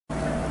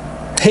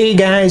Hey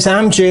guys,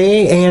 I'm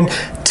Jay, and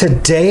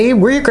today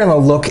we're going to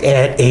look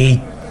at a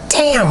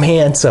damn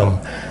handsome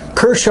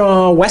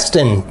Kershaw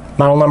Westin,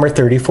 model number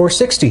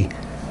 3460.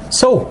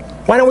 So,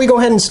 why don't we go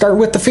ahead and start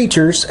with the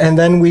features, and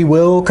then we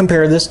will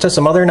compare this to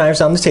some other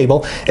knives on the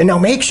table. And now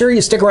make sure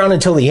you stick around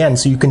until the end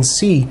so you can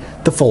see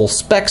the full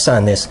specs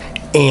on this.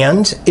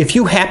 And if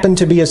you happen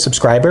to be a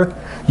subscriber,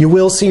 you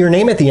will see your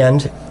name at the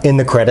end in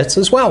the credits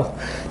as well.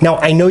 Now,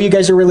 I know you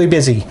guys are really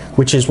busy,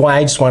 which is why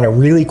I just want to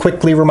really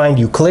quickly remind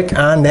you, click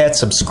on that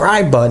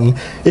subscribe button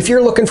if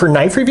you're looking for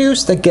knife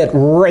reviews that get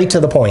right to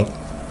the point.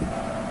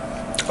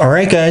 All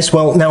right, guys,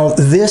 well, now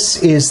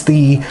this is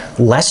the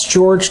Les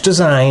George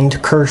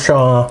designed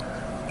Kershaw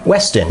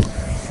Westin,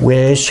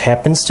 which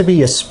happens to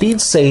be a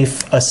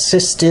SpeedSafe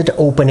assisted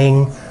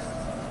opening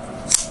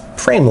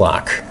frame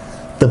lock.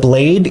 The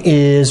blade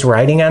is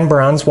riding on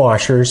bronze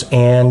washers,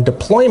 and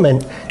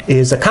deployment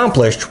is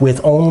accomplished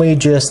with only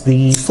just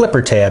the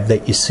flipper tab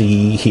that you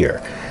see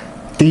here.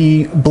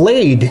 The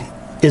blade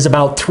is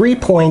about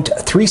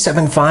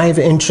 3.375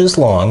 inches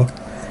long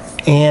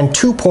and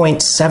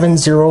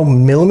 2.70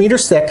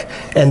 millimeters thick,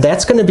 and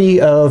that's going to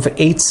be of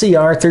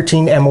 8CR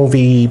 13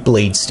 MOV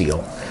blade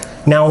steel.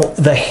 Now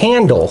the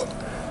handle,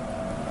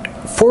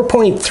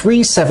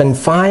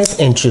 4.375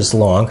 inches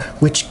long,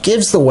 which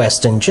gives the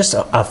Westin just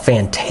a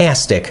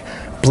fantastic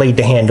blade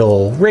to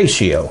handle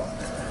ratio.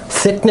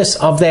 Thickness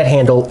of that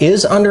handle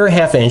is under a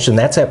 ½ inch, and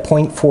that's at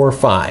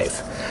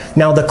 0.45.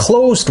 Now the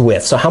closed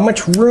width, so how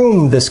much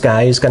room this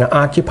guy is going to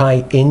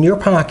occupy in your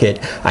pocket,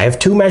 I have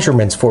two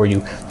measurements for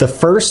you. The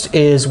first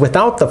is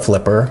without the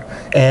flipper,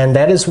 and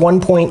that is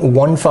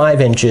 1.15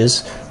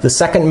 inches. The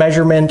second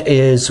measurement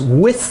is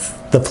with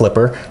the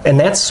flipper, and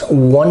that's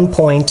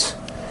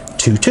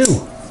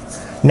 1.22.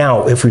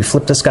 Now, if we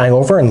flip this guy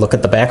over and look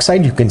at the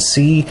backside, you can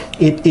see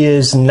it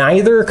is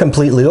neither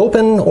completely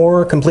open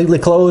or completely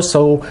closed,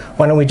 so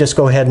why don't we just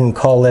go ahead and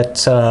call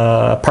it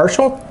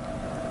partial,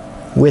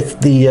 with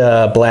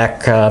the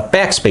black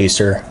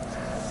backspacer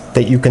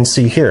that you can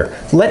see here.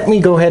 Let me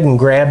go ahead and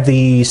grab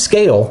the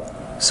scale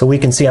so we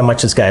can see how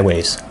much this guy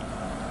weighs.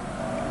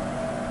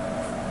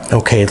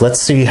 Okay,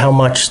 let's see how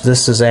much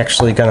this is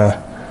actually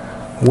gonna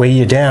weigh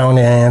you down,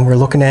 and we're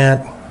looking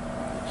at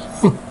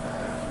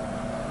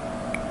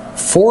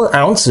 4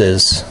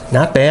 ounces.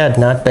 Not bad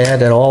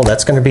at all.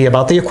 That's going to be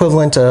about the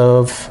equivalent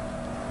of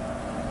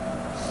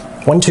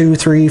 1, 2,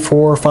 3,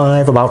 4,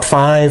 5, about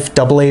 5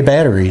 AA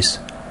batteries.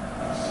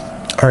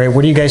 All right,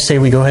 what do you guys say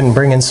we go ahead and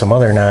bring in some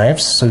other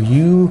knives so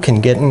you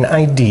can get an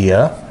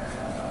idea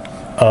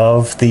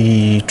of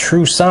the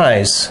true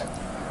size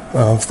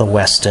of the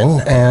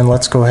Westin? And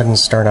let's go ahead and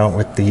start out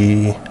with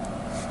the,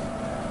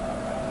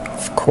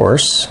 of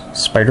course,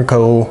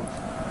 Spyderco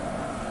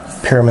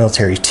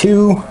Paramilitary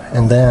 2,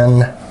 and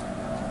then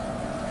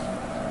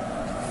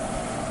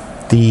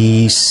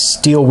the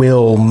steel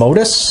wheel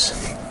Modus.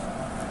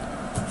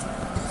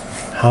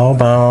 How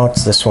about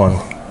this one?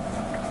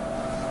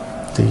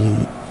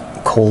 The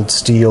Cold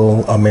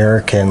Steel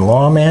American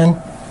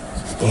Lawman.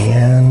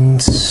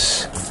 And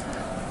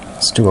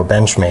let's do a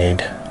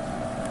Benchmade.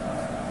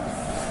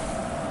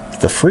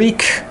 The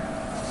Freak.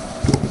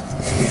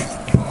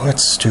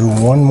 Let's do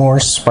one more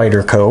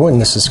Spyderco,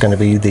 and this is going to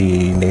be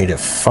the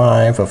Native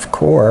 5, of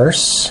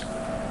course.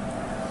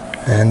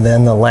 And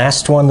then the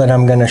last one that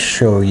I'm going to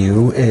show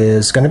you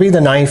is going to be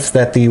the knife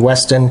that the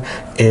Westin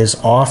is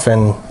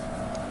often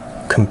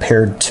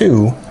compared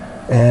to,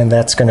 and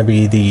that's going to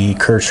be the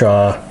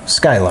Kershaw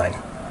Skyline.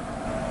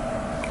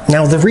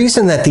 Now, the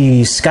reason that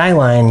the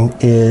Skyline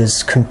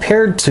is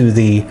compared to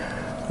the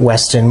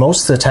Westin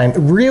most of the time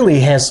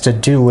really has to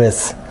do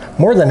with,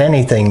 more than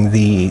anything,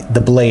 the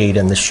blade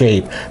and the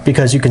shape,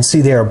 because you can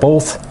see they are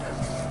both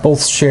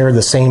share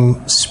the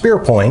same spear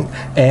point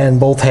and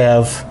both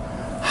have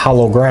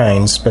hollow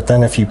grinds. But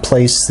then if you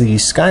place the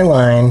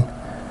Skyline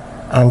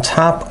on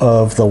top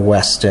of the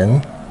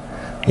Westin,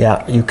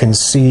 yeah, you can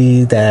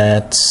see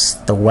that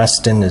the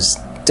Westin is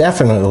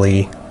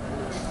definitely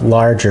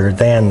larger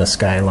than the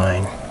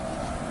Skyline.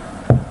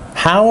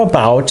 How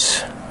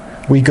about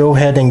we go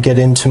ahead and get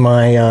into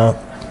my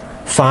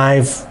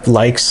 5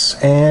 likes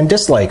and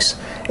dislikes,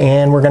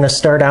 and we're going to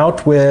start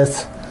out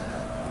with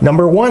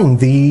number 1,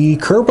 the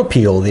curb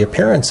appeal, the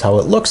appearance, how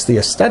it looks, the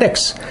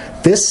aesthetics.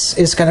 This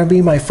is going to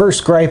be my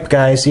first gripe,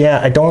 guys.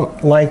 Yeah, I don't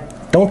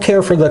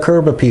care for the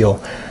curb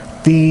appeal.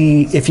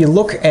 If you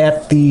look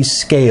at the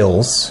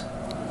scales,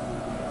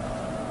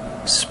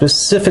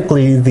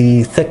 specifically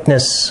the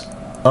thickness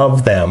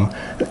of them,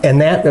 and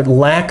that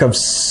lack of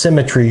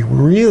symmetry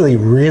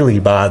really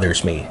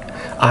bothers me.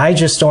 I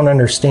just don't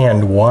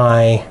understand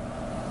why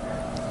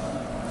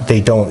they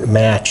don't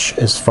match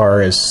as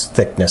far as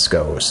thickness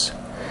goes.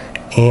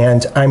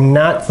 And I'm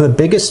not the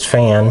biggest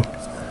fan.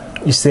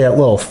 You see that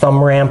little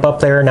thumb ramp up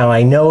there? Now,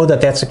 I know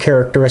that that's a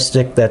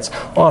characteristic that's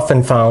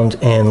often found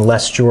in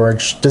Les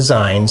George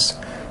designs,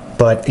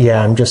 but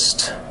yeah, I'm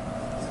just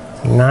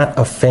not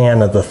a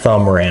fan of the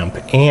thumb ramp.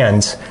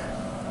 And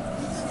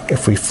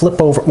if we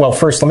flip over, well,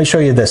 first let me show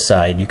you this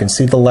side. You can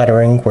see the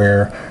lettering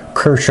where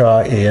Kershaw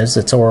is.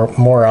 It's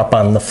more up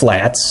on the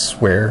flats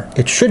where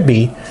it should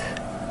be.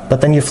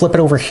 But then you flip it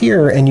over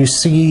here and you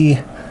see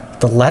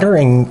the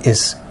lettering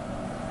is,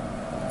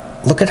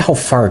 look at how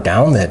far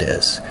down that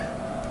is.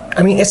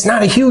 I mean, it's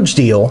not a huge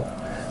deal,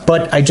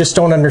 but I just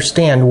don't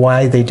understand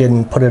why they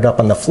didn't put it up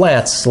on the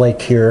flats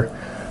like here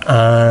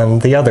on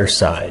the other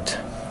side.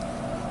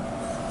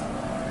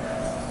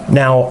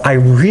 Now, I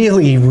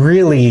really,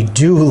 really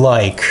do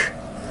like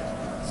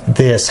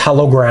this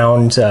hollow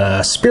ground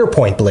spear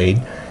point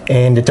blade,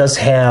 and it does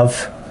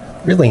have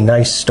really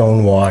nice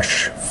stone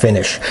wash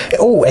finish.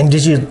 Oh, and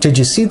did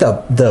you see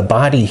the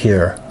body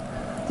here?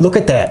 Look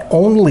at that,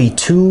 only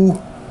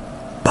 2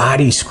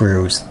 body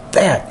screws.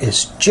 That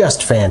is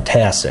just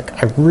fantastic.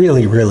 I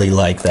really, really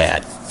like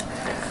that.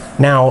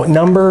 Now,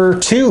 number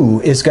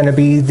 2 is going to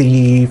be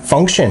the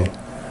function.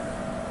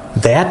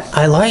 That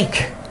I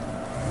like.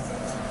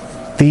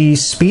 The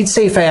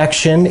SpeedSafe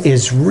action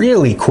is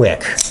really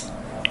quick,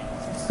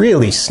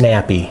 really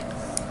snappy.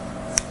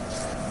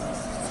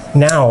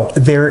 Now,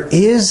 there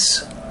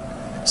is,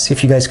 see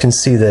if you guys can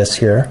see this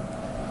here.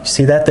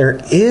 See that?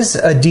 There is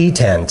a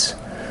detent.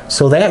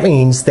 So that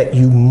means that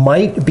you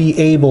might be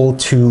able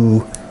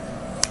to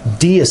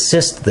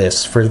de-assist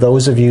this for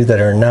those of you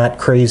that are not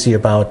crazy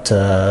about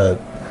the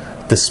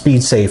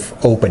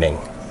SpeedSafe opening.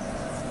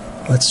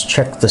 Let's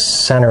check the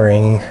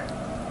centering.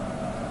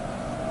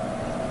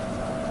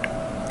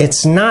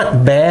 It's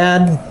not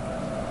bad.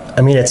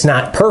 I mean, it's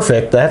not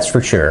perfect, that's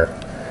for sure.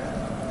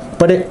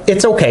 But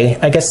it's okay.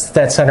 I guess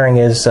that centering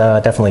is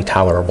definitely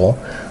tolerable.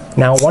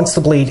 Now, once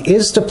the blade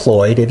is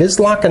deployed, it is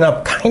locking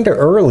up kind of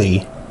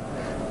early.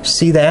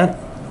 See that?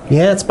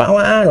 Yeah, it's about,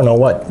 I don't know,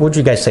 what would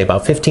you guys say,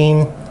 about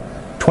 15,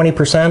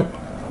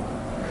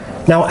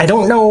 20%? Now, I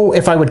don't know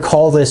if I would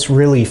call this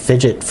really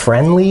fidget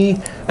friendly.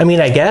 I mean,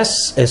 I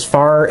guess as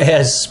far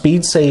as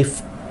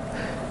SpeedSafe,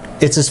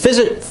 it's as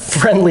fidget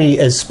friendly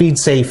as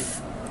SpeedSafe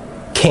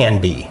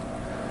can be.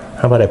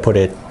 How about I put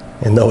it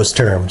in those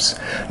terms?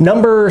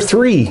 Number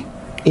 3,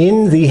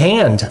 in the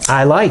hand.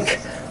 I like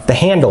the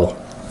handle.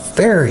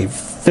 Very,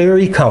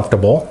 very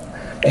comfortable.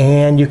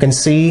 And you can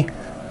see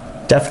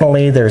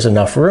definitely there's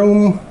enough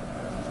room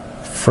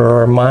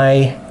for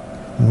my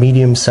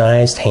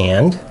medium-sized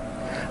hand.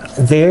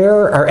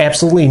 There are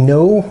absolutely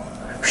no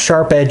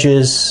sharp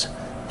edges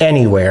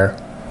anywhere.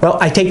 Well,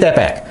 I take that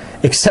back,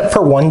 except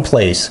for one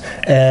place,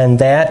 and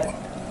that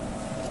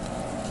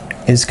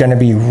is going to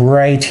be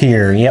right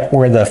here. Yep,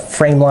 where the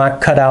frame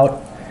lock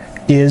cutout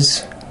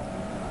is.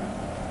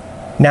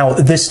 Now,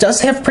 this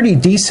does have pretty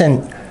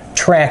decent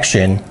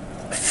traction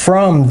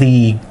from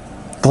the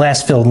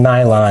glass-filled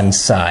nylon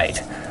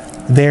side.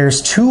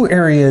 There's 2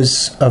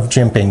 areas of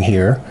jimping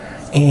here,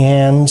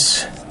 and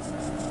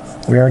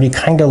we already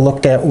kind of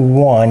looked at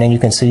one, and you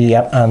can see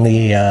yep, on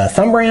the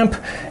thumb ramp,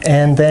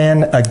 and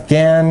then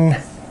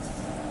again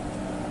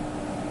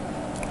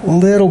a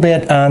little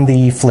bit on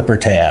the flipper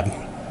tab.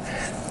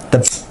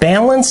 The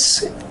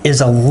balance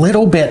is a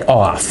little bit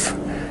off.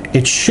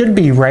 It should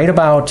be right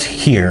about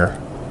here.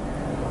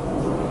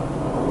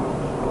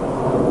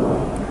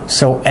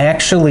 So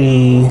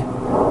actually,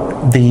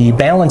 the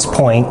balance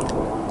point,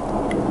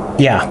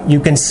 yeah, you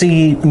can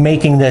see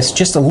making this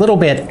just a little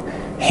bit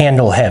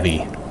handle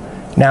heavy.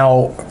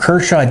 Now,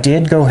 Kershaw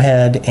did go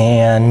ahead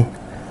and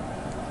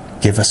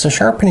give us a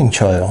sharpening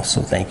choil,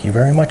 so thank you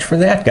very much for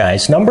that,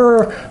 guys.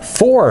 Number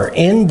 4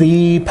 in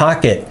the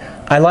pocket.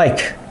 I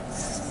like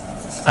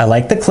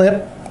the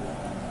clip.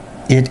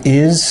 It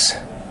is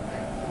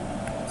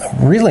a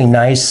really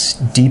nice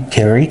deep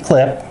carry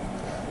clip.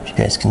 You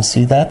guys can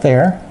see that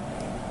there.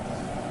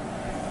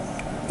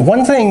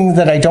 One thing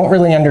that I don't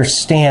really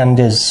understand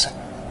is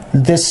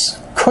this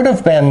could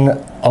have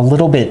been a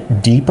little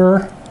bit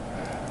deeper,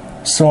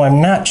 so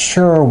I'm not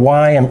sure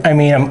why.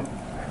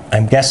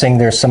 I'm guessing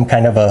there's some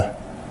kind of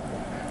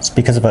it's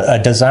because of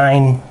a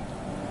design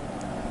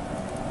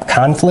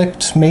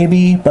conflict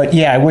maybe, but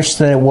yeah, I wish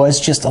that it was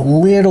just a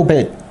little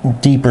bit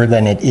deeper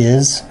than it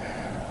is.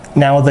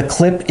 Now the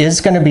clip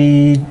is going to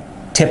be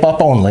tip up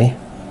only.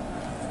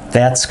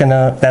 That's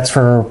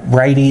for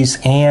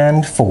righties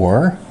and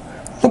for,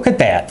 look at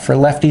that, for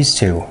lefties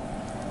too.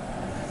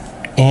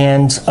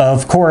 And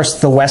of course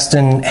the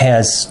Westin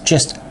has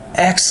just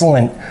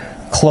excellent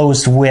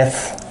closed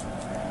width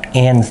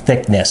and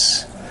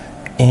thickness.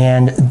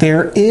 And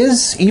there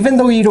is, even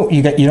though you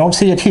don't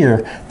see it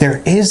here,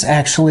 there is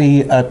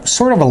actually a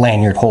sort of a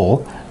lanyard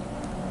hole.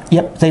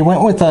 Yep, they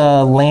went with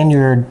a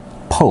lanyard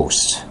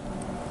post.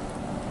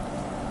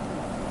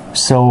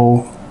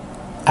 So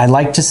I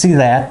like to see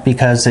that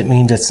because it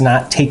means it's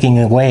not taking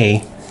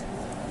away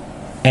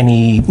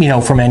any,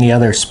 from any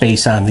other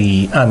space on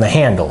the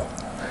handle.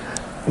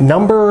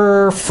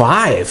 Number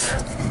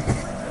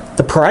 5,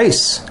 the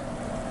price.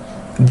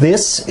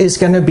 This is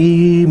going to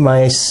be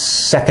my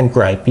second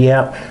gripe.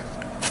 Yeah,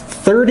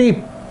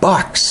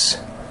 $30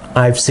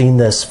 I've seen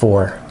this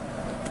for.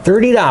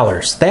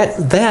 $30.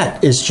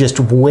 That is just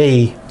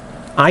way,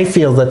 I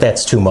feel that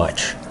that's too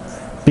much.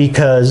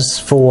 Because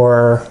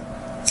for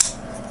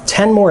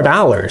 $10 more,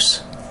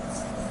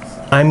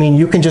 I mean,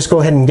 you can just go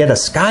ahead and get a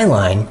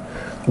Skyline,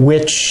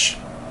 which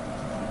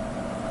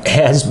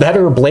has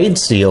better blade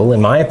steel,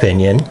 in my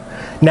opinion.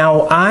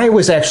 Now, I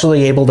was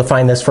actually able to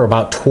find this for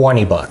about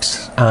 20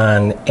 bucks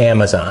on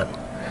Amazon.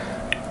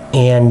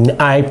 And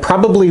I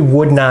probably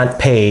would not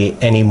pay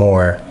any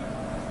more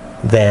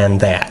than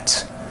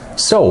that.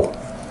 So,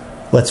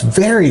 let's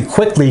very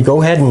quickly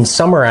go ahead and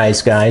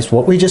summarize, guys,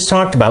 what we just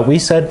talked about. We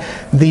said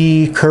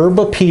the curb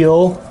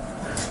appeal.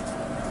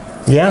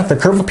 Yeah, the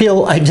curb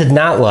appeal I did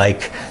not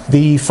like.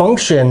 The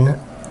function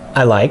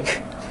I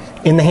like.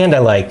 In the hand I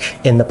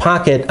like. In the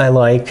pocket I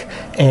like.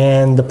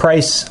 And the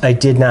price I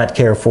did not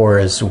care for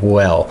as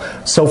well.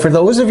 So for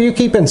those of you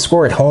keeping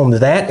score at home,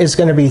 that is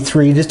going to be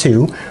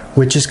 3-2,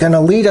 which is going to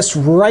lead us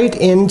right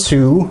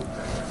into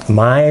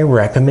my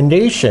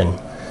recommendation.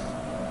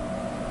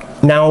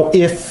 Now,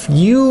 if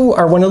you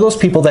are one of those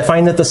people that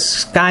find that the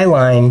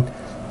Skyline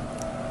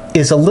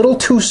is a little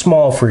too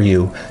small for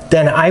you,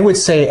 then I would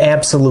say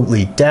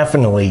absolutely,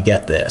 definitely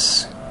get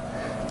this.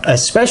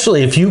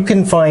 Especially if you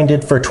can find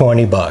it for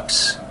 20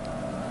 bucks.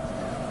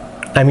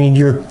 I mean,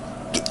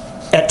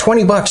 at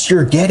 20 bucks,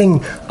 you're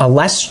getting a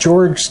Les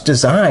George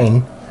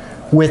design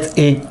with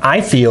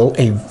I feel,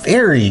 a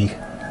very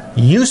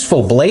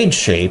useful blade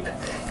shape,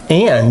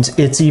 and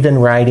it's even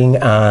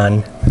riding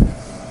on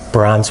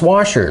bronze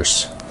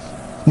washers.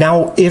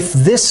 Now, if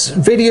this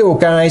video,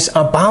 guys,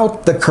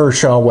 about the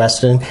Kershaw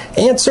Westin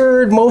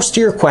answered most of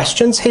your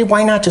questions, hey,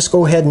 why not just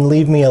go ahead and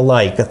leave me a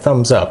like, a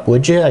thumbs up,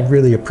 would you? I'd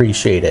really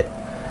appreciate it.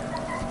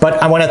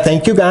 But I want to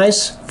thank you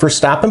guys for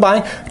stopping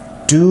by.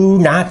 Do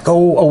not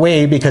go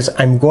away, because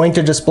I'm going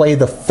to display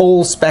the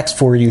full specs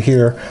for you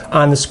here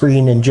on the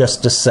screen in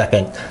just a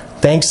second.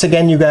 Thanks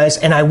again, you guys,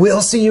 and I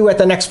will see you at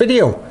the next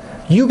video.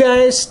 You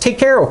guys take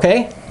care,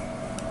 okay?